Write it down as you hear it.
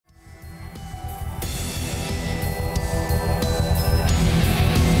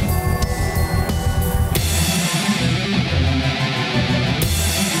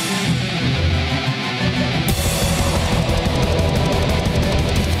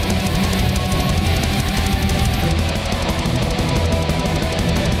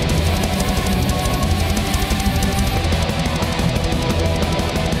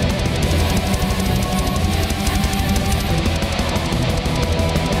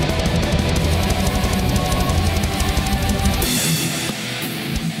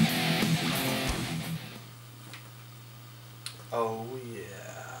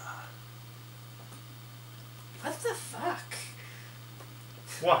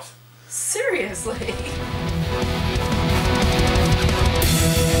Seriously.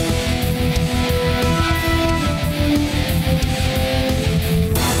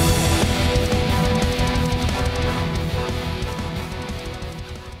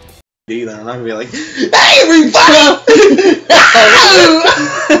 Then I'm gonna be like, "Hey, everybody!"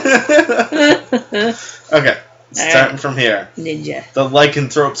 Okay, starting from here. Ninja. The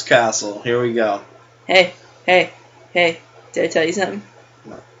Lycanthrope's Castle. Here we go. Hey, hey, hey! Did I tell you something?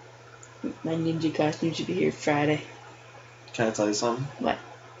 No. My ninja costume should be here Friday. Can I tell you something? What?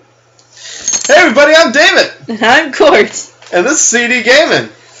 Hey, everybody! I'm David. I'm Court. And this is CD Gaming.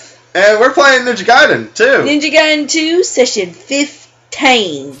 And we're playing Ninja Gaiden 2. Ninja Gaiden 2, session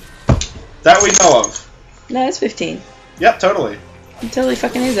 15. That we know of. No, it's 15. Yep, totally. It totally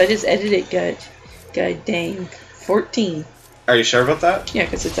fucking is. I just edited it. God dang. 14. Are you sure about that? Yeah,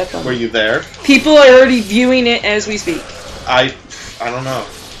 because it's up on. Were you there? People are already viewing it as we speak. I don't know.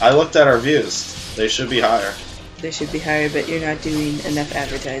 I looked at our views. They should be higher. They should be higher, but you're not doing enough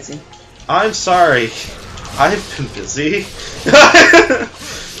advertising. I'm sorry. I've been busy.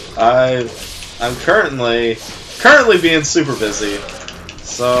 I'm currently being super busy.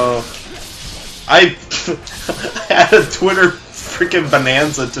 So I had a Twitter freaking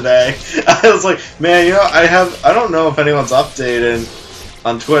bonanza today. I was like, man, you know, I don't know if anyone's updated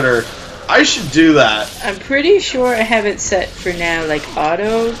on Twitter. I should do that. I'm pretty sure I have it set for now, like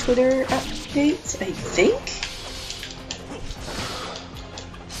auto Twitter updates, I think.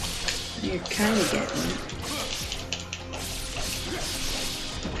 You're kind of getting it.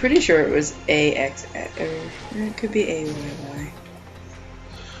 I'm pretty sure it was AX, or it could be AYY.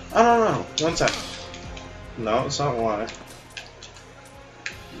 I don't know. One sec. No, it's not Y.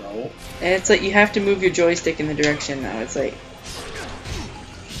 No. And it's like you have to move your joystick in the direction now. It's like.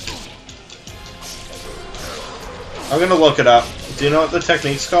 I'm gonna look it up. Do you know what the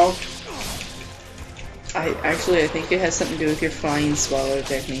technique's called? I think it has something to do with your flying swallow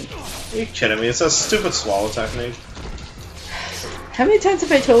technique. Are you kidding me? It's a stupid swallow technique. How many times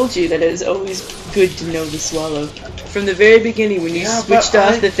have I told you that it is always good to know the swallow? From the very beginning, when you switched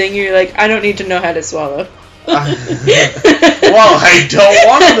off the thing, you're like, I don't need to know how to swallow. Well, I don't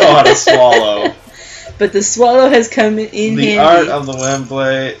want to know how to swallow. But the swallow has come in handy. The art of the wind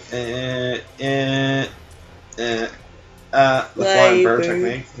blade. The flying bird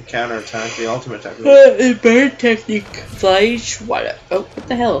technique, the counterattack, the ultimate technique. Bird technique. Fly swallow. Oh, what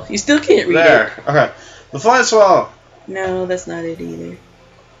the hell? You still can't read there. it. Okay. The flying swallow. No, that's not it either.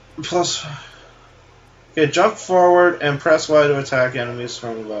 Plus. Okay, jump forward and press Y to attack enemies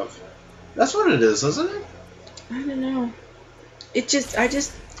from above. That's what it is, isn't it? I don't know. It just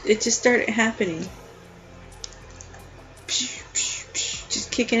started happening.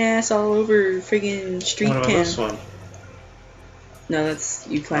 Just kicking ass all over friggin' street What about town. this one? No, that's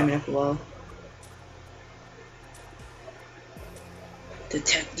you climbing up a wall. The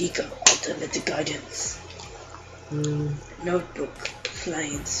technique of ultimate guidance. Notebook,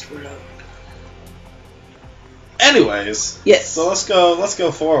 flying swallow. Anyways. Yes. So let's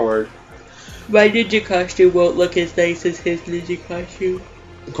go forward. My ninja costume won't look as nice as his ninja costume.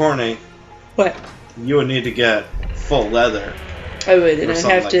 Courtney. What? You would need to get full leather. I would, and I'd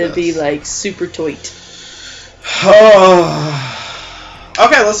have like to this. be like super toit.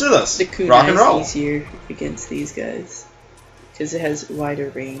 Okay, let's do this. The kunai Rock and roll. is easier against these guys because it has wider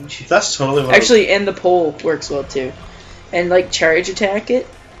range. That's totally what Actually, and the pole works well too. And like charge it,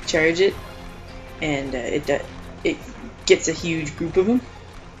 and it gets a huge group of them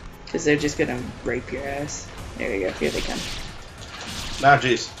because they're just gonna rape your ass. There you go. Here they come. Nah,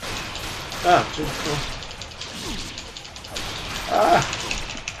 jeez. Ah, jeez.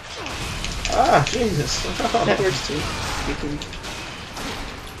 Jesus. That works too. You can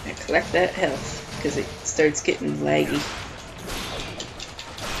collect that health because it starts getting laggy.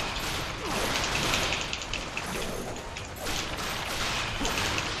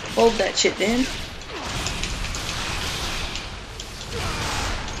 Hold that shit then.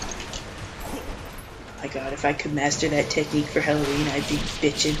 My god, if I could master that technique for Halloween, I'd be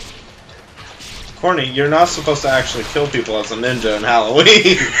bitchin'. Courtney, you're not supposed to actually kill people as a ninja in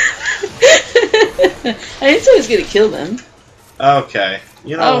Halloween. I didn't say I was gonna kill them. Okay.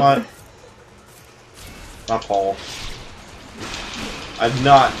 You know what? My pole. I'm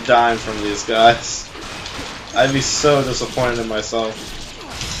not dying from these guys. I'd be so disappointed in myself.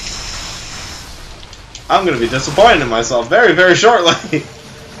 I'm gonna be disappointed in myself very, very shortly.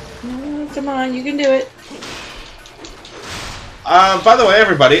 Come on, you can do it. By the way,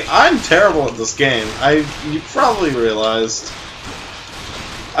 everybody, I'm terrible at this game. You probably realized.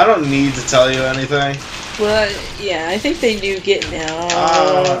 I don't need to tell you anything. Well, yeah, I think they knew getting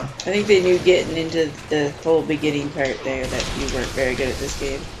I think they knew getting into the whole beginning part there that you weren't very good at this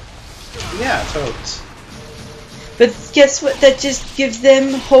game. Yeah, totes. But guess what? That just gives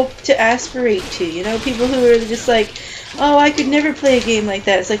them hope to aspirate to. You know, people who are just like, oh, I could never play a game like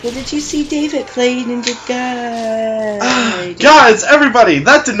that. It's like, well, did you see David play Ninja Gaiden? Guys, everybody,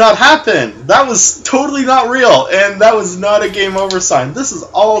 that did not happen. That was totally not real, and that was not a game over sign. This is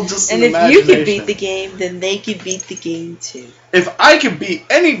all just an imagination. And if you can beat the game, then they can beat the game too. If I can beat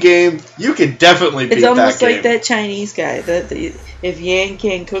any game, you can definitely beat that game. It's almost like that Chinese guy. If Yan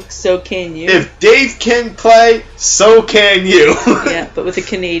can cook, so can you. If Dave can play, so can you. Yeah, but with a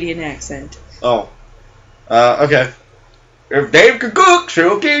Canadian accent. Oh. Okay. If Dave can cook,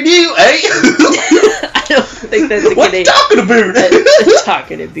 so can you, eh? I don't think that's a Canadian. What talking about?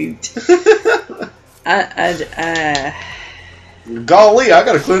 Talking about. Golly, I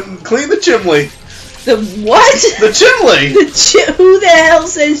gotta clean the chimney. The what? The chimney! Who the hell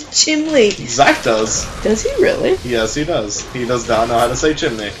says chimney? Zach does. Does he really? Yes, he does. He does not know how to say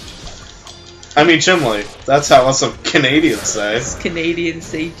chimney. I mean chimney. That's how us Canadians say. As Canadians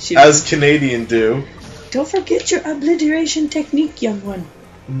say chimney. As Canadian do. Don't forget your obliteration technique, young one.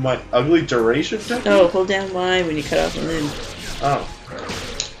 My ugly duration technique? Oh, hold down Y when you cut off a limb. Oh.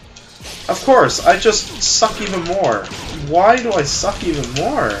 Of course, I just suck even more. Why do I suck even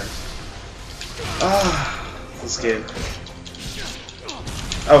more? Ah, this game.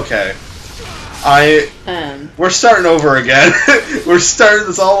 Okay. We're starting over again. We're starting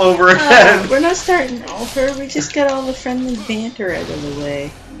this all over again. We're not starting over. We just got all the friendly banter out of the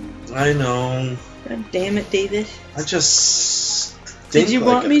way. I know. God damn it, David. I just... Did you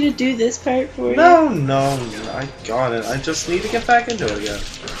want me to do this part for you? No, I got it. I just need to get back into it again.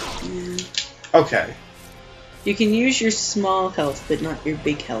 Okay. You can use your small health, but not your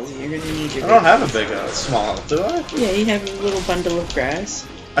big health. You're gonna need your. I don't have a big small health, do I? Yeah, you have a little bundle of grass.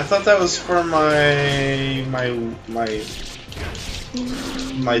 I thought that was for my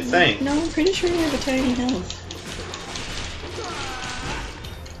thing. No, I'm pretty sure you have a tiny health.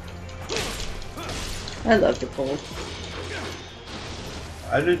 I love the pole.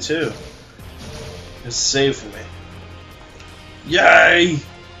 I do too. It's saved me. Yay!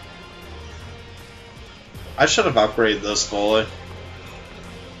 I should have upgraded this fully.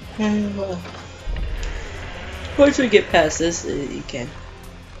 Once we get past this, you can.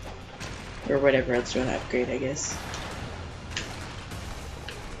 Or whatever else you want to upgrade, I guess.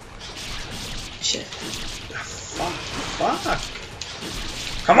 Shit. Fuck.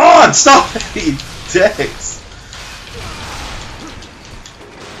 Come on, stop it, you dicks!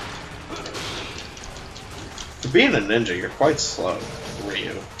 For being a ninja, you're quite slow,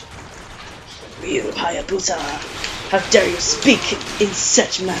 Ryu. Ryu Hayabusa, how dare you speak in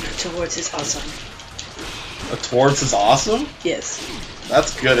such manner towards his awesome? Towards his awesome? Yes.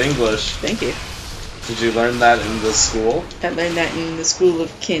 That's good English. Thank you. Did you learn that in the school? I learned that in the school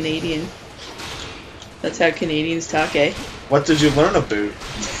of Canadian. That's how Canadians talk, eh? What did you learn about?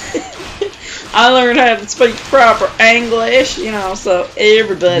 I learned how to speak proper English, you know, so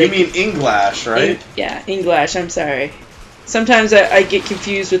everybody... You mean English, right? Yeah, English, I'm sorry. Sometimes I get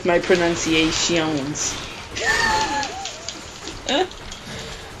confused with my pronunciations.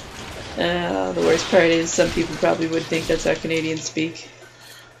 The worst part is some people probably would think that's how Canadians speak.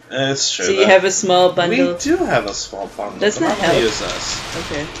 It's true. So you have a small bundle? We do have a small bundle. That's not help. Use this.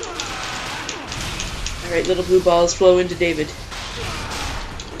 Okay. Alright, little blue balls flow into David.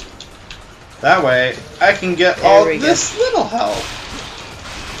 That way, I can get all this little help.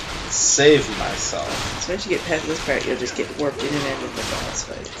 Save myself. So once you get past this part, you'll just get warped in and out of the boss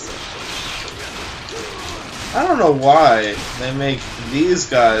fights. I don't know why they make these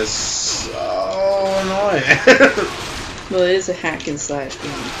guys so annoying. Well, it is a hack and slash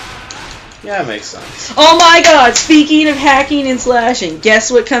game. Yeah, it makes sense. Oh my god! Speaking of hacking and slashing, guess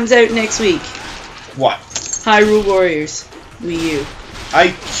what comes out next week? What? Hyrule Warriors. Wii U.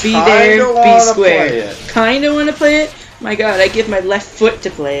 I be there, be square. Kinda wanna play it? My god, I give my left foot to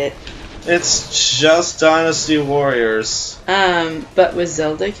play it. It's just Dynasty Warriors. But with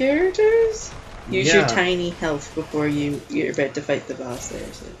Zelda characters? Use Yeah. your tiny health before you're about to fight the boss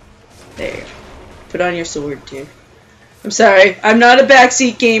there. So there you go. Put on your sword too. I'm sorry, I'm not a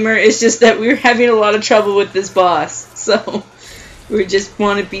backseat gamer, it's just that we're having a lot of trouble with this boss. So we just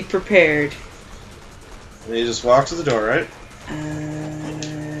want to be prepared. And you just walk to the door, right?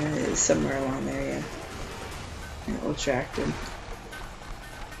 Somewhere along there, yeah. And it will attract him.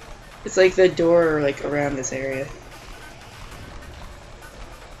 It's like the door, like, around this area.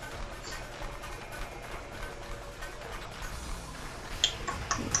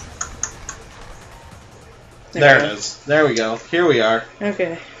 There it is. There we go. Here we are.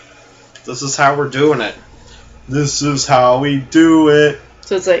 Okay. This is how we're doing it. This is how we do it.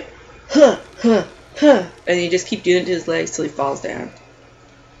 So it's like, huh, huh, huh. And you just keep doing it to his legs till he falls down.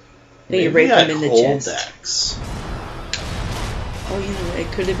 Then you rape him in the chest. X. Oh, you know what?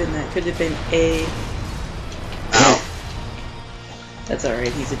 It could have been that. Could have been A. Ow. That's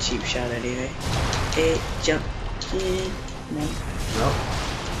alright. He's a cheap shot anyway. A. Jump. In. No. Nope.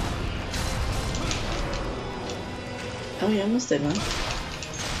 Oh, you almost did one.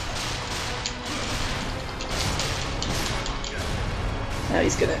 Now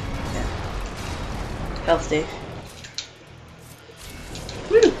he's gonna. Yeah. Health, Dave.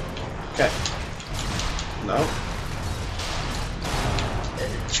 Woo! Okay. No.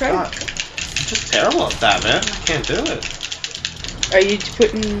 Try. God, I'm just terrible at that, man. I can't do it. Are you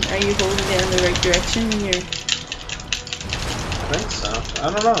holding down the right direction when you're? I think so. I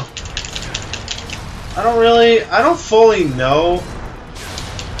don't know. I don't fully know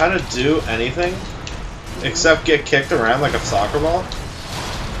how to do anything except get kicked around like a soccer ball.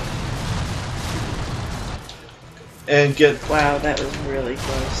 And get... Wow, that was really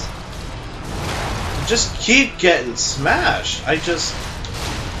close. Just keep getting smashed.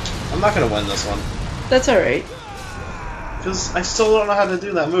 I'm not gonna win this one. That's alright. Because I still don't know how to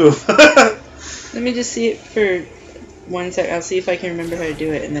do that move. Let me just see it for 1 sec. I'll see if I can remember how to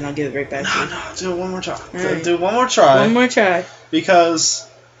do it, and then I'll give it right back to you. No, do it one more try. Right. Do one more try. One more try. Because...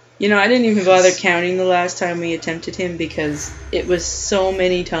 You know, I didn't even bother counting the last time we attempted him because it was so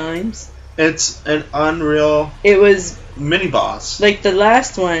many times. It's an unreal... It was... mini-boss. Like the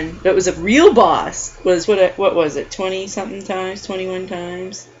last one, that was a real boss, was what was it, 20-something times, 21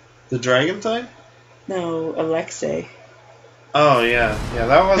 times? The dragon thing? No, Alexei. Oh, yeah. Yeah,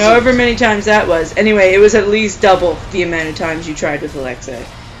 that was... However many times that was. Anyway, it was at least double the amount of times you tried with Alexei.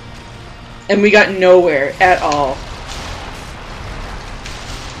 And we got nowhere at all.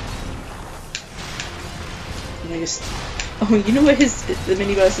 And I just... Oh, you know what the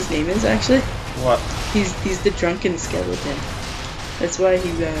mini-boss's name is, actually? What? He's the drunken skeleton. That's why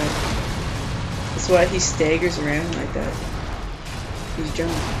he staggers around like that. He's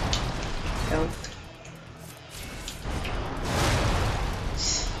drunk. Health.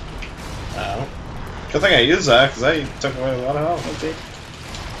 Oh. Good thing I used that, because that took away a lot of health. Oh, good.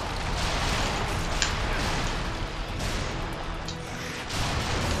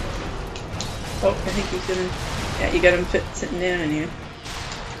 Oh, I think he's gonna... Yeah, you got him sitting down in here.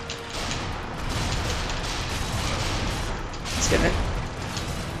 He's gonna...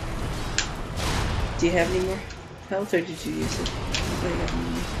 Do you have any more health, or did you use it? Oh, you got one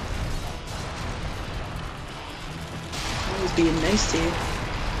more. Always being nice to you.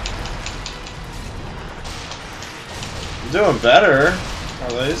 You're doing better,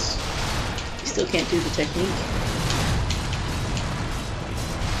 at least. You still can't do the technique.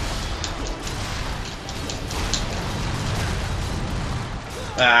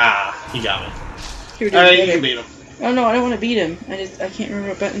 Ah, he got me. Alright, you can beat him. Oh no, I don't want to beat him. I can't remember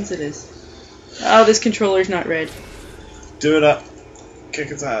what buttons it is. Oh, this controller's not red. Do it up. Kick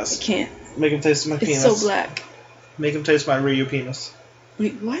his ass. I can't. Make him taste my penis. It's so black. Make him taste my Ryu penis.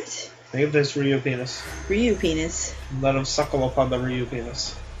 Wait, what? Make him taste Ryu penis. Ryu penis. Let him suckle upon the Ryu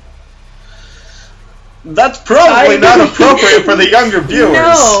penis. That's probably not appropriate for the younger viewers.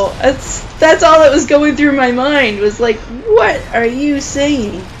 No, that's all that was going through my mind. Was like, what are you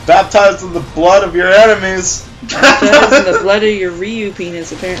saying? Baptized in the blood of your enemies. Baptized in the blood of your Ryu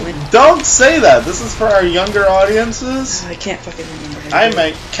penis, apparently. Don't say that. This is for our younger audiences. I can't fucking remember. I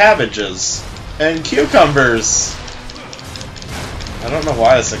meant cabbages and cucumbers. I don't know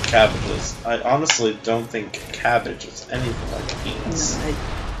why I said cabbages. I honestly don't think cabbage is anything like a penis. No,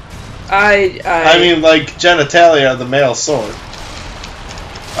 I mean, like genitalia of the male sort.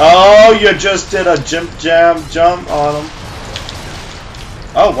 Oh, you just did a jump on him.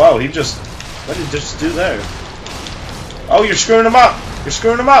 Oh, wow, what did he just do there? Oh, you're screwing him up. You're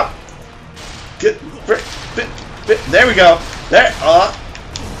screwing him up. There we go. There.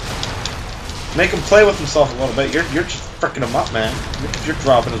 Make him play with himself a little bit. You're just fricking him up, man. You're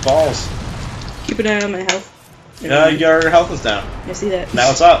dropping his balls. Keep an eye on my health. Your health is down. I see that.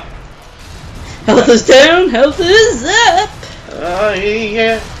 Now it's up. Health is down. Health is up.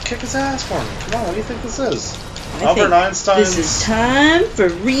 Yeah. Kick his ass for me. Come on, what do you think this is? Albert Einstein's... This is time for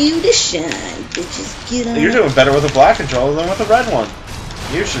Ryu to shine. Bitches, get on. You're doing better with a black controller than with a red one.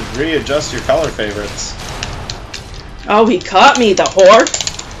 You should readjust your color favorites. Oh, he caught me, the whore.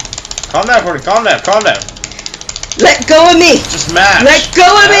 Calm down, Courtney. Calm down. Calm down. Let go of me. Just mash. Let go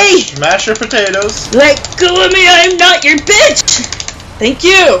of me. Mash your potatoes. Let go of me. I'm not your bitch. Thank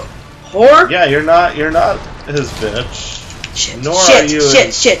you, whore. Yeah, you're not his bitch. Shit, Nor are you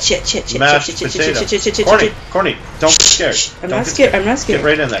shit, mashed potato. Courtney, don't be scared. I'm not scared. I'm not scared. Get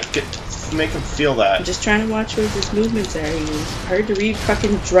right in there. Make him feel that. I'm just trying to watch where his movements are. He's hard to read,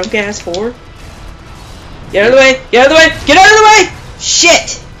 fucking drunk ass whore. Get out of the way! Get out of the way! Get out of the way!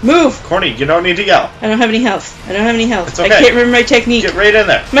 Shit! Move! Courtney, you don't need to yell. I don't have any health. I don't have any health. It's okay. I can't remember my technique. Get right in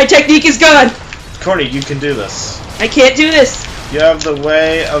there. My technique is gone! Courtney, you can do this. I can't do this. You have the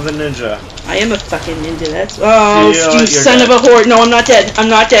way of the ninja. I am a fucking ninja. That's you son dead. of a whore! No, I'm not dead. I'm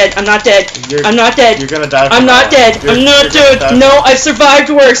not dead. I'm not dead. I'm not dead. You're gonna die. I'm not dead. I'm not dead. No, I've survived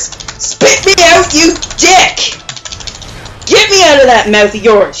worse. Spit me out, you dick! Get me out of that mouth of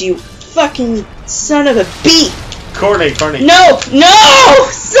yours, you fucking son of a bee! Courtney. No!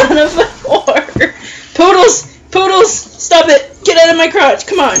 Son of a whore! Poodles! Stop it! Get out of my crotch!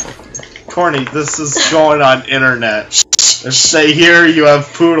 Come on! Courtney, this is going on internet. If say here you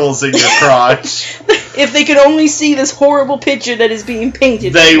have poodles in your crotch. If they could only see this horrible picture that is being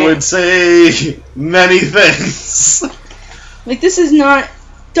painted. They would say many things. Like, this is not...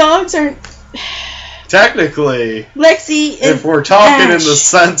 Dogs aren't... Technically. Lexi and if we're talking Ash. In the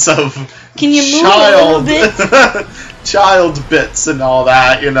sense of... Can you move a little bit? Child bits and all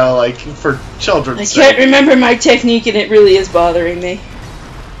that, you know, like, for children's sake. I can't remember my technique and it really is bothering me.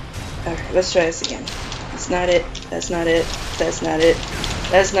 Alright, let's try this again. That's not it. That's not it. That's not it.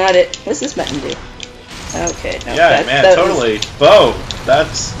 That's not it. What's this button do? Okay. No, yeah, man, totally. Bow.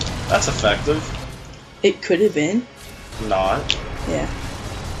 That's effective. It could have been. Not. Yeah.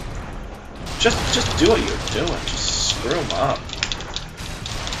 Just do what you're doing. Just screw them up.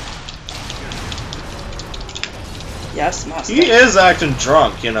 Yes, master. He is acting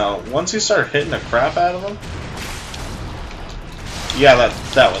drunk, you know. Once you start hitting the crap out of him. Yeah,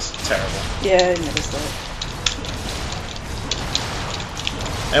 that was terrible. Yeah, I noticed that.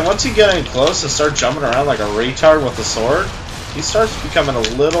 And once you get in close and start jumping around like a retard with a sword, he starts becoming a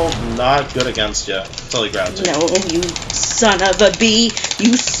little not good against you until he grabs you. No, you son of a bee!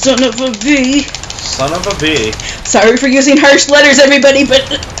 You son of a bee! Son of a bee. Sorry for using harsh letters, everybody, but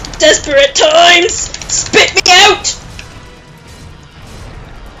desperate times! Spit me out!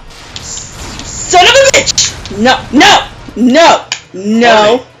 Son of a bitch!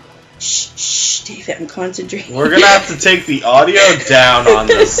 No! Shh, David, I'm concentrating. We're gonna have to take the audio down on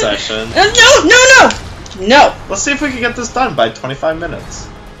this session. No! Let's see if we can get this done by 25 minutes.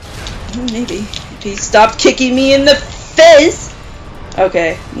 Oh, maybe. If he stopped kicking me in the face!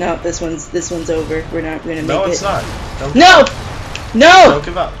 Okay, no, this one's over. We're not gonna make it. No, it's not. No! Don't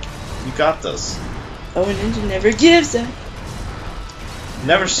give up. You got this. Oh, a ninja never gives up.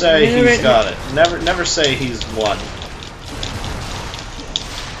 Never say he's got it. Never say he's won.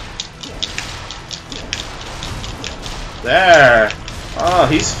 There. Oh,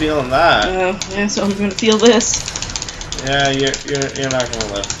 he's feeling that. Oh, yeah, so I'm gonna feel this. Yeah, you're not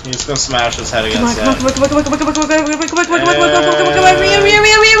gonna live. He's gonna smash his head against that. Come on.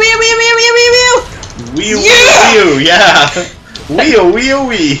 Wee, yeah.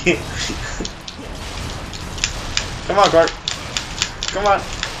 Wee. Come on, Court. Come on.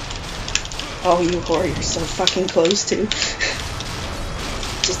 Oh, you whore, you're so fucking close to.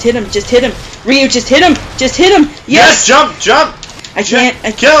 Just hit him. Ryu, just hit him. Yes! Jump! I can't.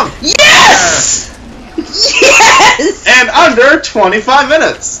 Kill him! Yes! Yes! And under 25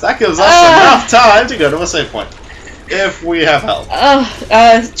 minutes. That gives us enough time to go to a save point. If we have help.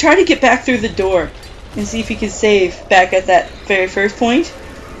 Try to get back through the door and see if you can save back at that very first point.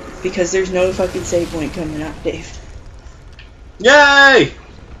 Because there's no fucking save point coming up, Dave. Yay!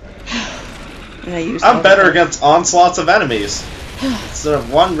 And I'm better against onslaughts of enemies. Instead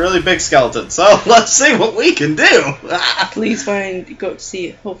of one really big skeleton. So let's see what we can do. Please go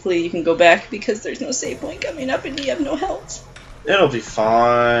see. Hopefully you can go back because there's no save point coming up and you have no health. It'll be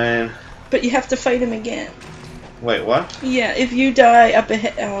fine. But you have to fight him again. Wait, what? Yeah, if you die up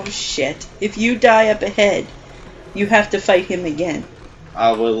ahead. Oh shit! If you die up ahead, you have to fight him again.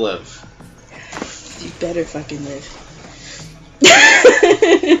 I will live. You better fucking live.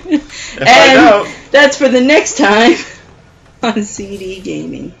 If I don't. That's for the next time on CD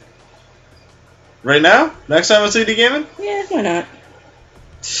Gaming. Right now? Next time on CD Gaming? Yeah, why not?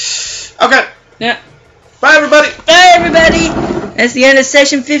 Okay. Yeah. Bye, everybody. Bye, everybody. That's the end of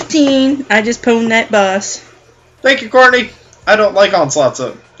session 15. I just pwned that boss. Thank you, Courtney. I don't like onslaughts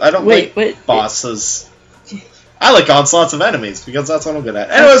of... I don't like bosses. I like onslaughts of enemies, because that's what I'm good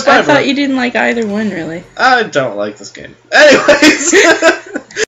at. Anyways, bye, I thought you didn't like either one, really. I don't like this game. Anyways...